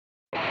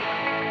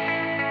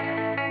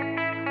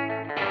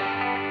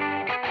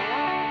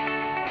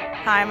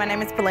Hi, my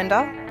name is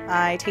Belinda.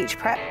 I teach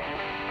prep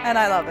and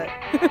I love it.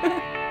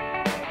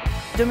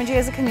 Doomadgee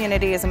as a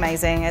community is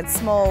amazing. It's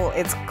small,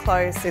 it's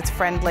close, it's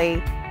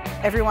friendly.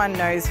 Everyone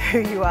knows who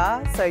you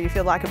are, so you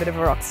feel like a bit of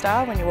a rock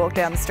star when you walk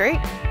down the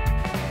street.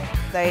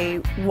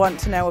 They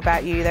want to know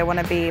about you, they want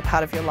to be a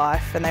part of your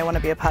life, and they want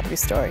to be a part of your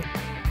story.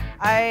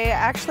 I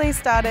actually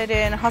started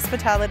in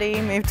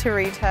hospitality, moved to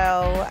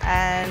retail,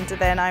 and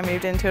then I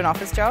moved into an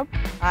office job.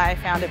 I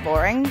found it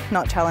boring,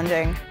 not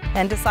challenging,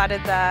 and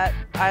decided that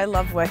I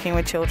love working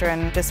with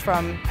children just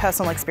from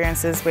personal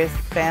experiences with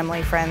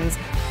family, friends.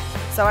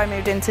 So I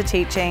moved into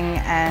teaching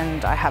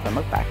and I haven't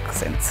looked back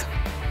since.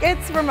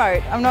 It's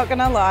remote, I'm not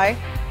gonna lie.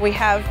 We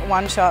have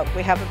one shop,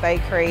 we have a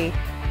bakery,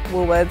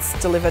 Woolworths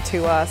deliver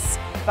to us.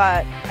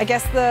 But I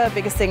guess the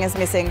biggest thing is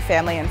missing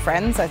family and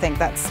friends. I think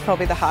that's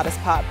probably the hardest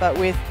part. But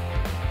with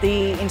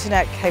the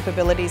internet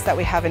capabilities that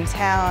we have in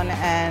town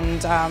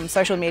and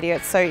social media,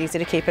 it's so easy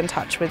to keep in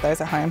touch with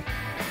those at home.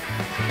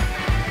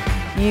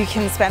 You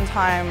can spend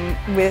time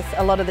with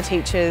a lot of the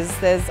teachers.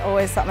 There's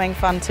always something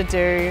fun to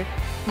do.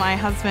 My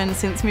husband,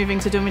 since moving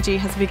to Doomadgee,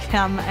 has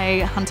become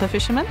a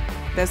hunter-fisherman.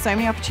 There's so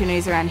many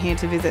opportunities around here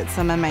to visit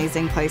some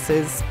amazing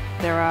places.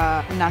 There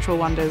are natural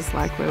wonders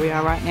like where we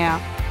are right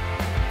now.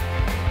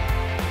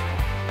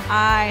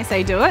 I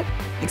say do it,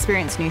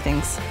 experience new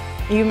things.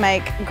 You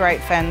make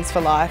great friends for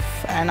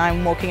life, and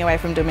I'm walking away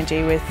from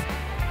Doomadgee with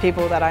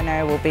people that I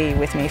know will be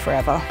with me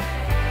forever.